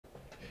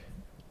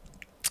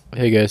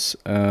Hey guys,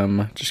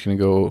 just gonna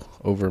go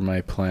over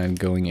my plan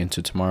going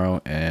into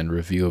tomorrow and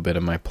review a bit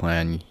of my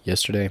plan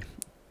yesterday.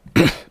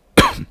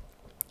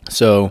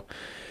 So,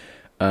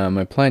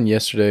 my plan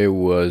yesterday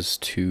was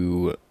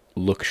to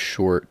look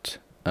short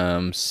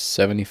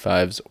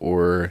 75s,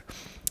 or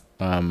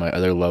my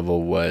other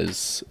level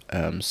was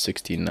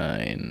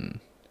 69.70,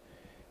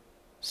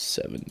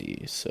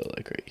 so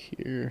like right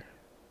here.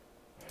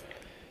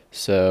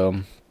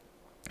 So,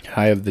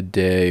 high of the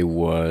day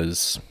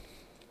was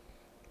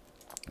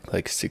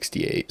like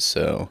 68,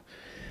 so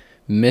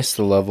missed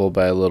the level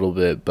by a little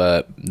bit,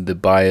 but the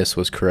bias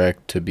was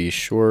correct to be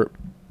short,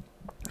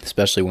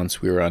 especially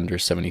once we were under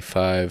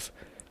 75.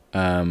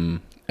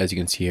 As you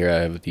can see here, I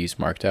have these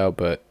marked out,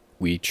 but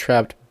we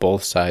trapped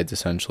both sides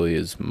essentially,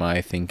 is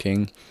my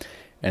thinking.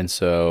 And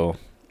so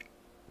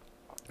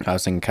I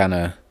was thinking kind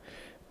of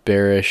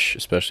bearish,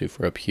 especially if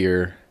we're up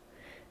here.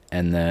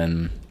 And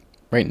then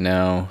right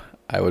now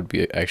I would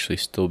be actually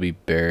still be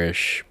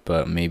bearish,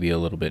 but maybe a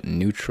little bit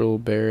neutral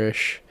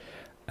bearish.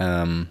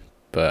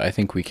 But I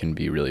think we can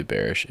be really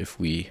bearish if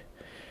we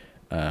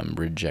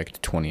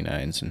reject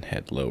 29s and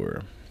head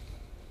lower.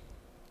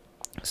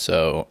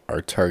 So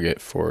our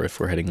target for if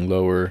we're heading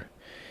lower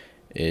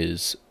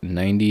is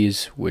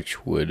 90s,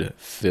 which would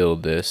fill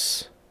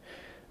this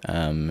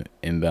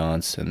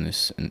imbalance and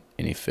this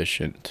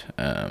inefficient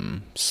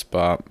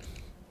spot,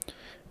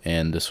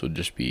 and this would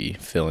just be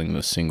filling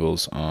the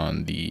singles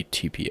on the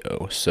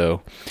TPO.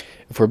 So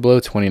if we're below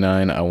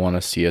 29, I want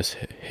to see us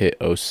hit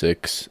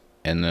 06,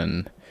 and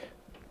then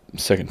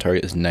second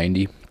target is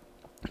 90.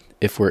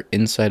 If we're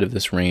inside of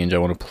this range, I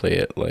want to play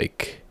it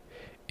like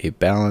a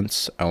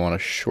balance. I want to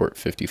short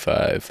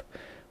 55,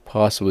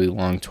 possibly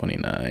long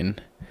 29.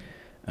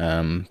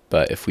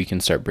 But if we can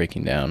start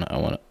breaking down, I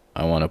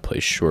want to play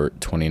short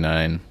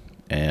 29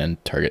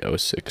 and target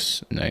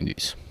 06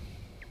 90s.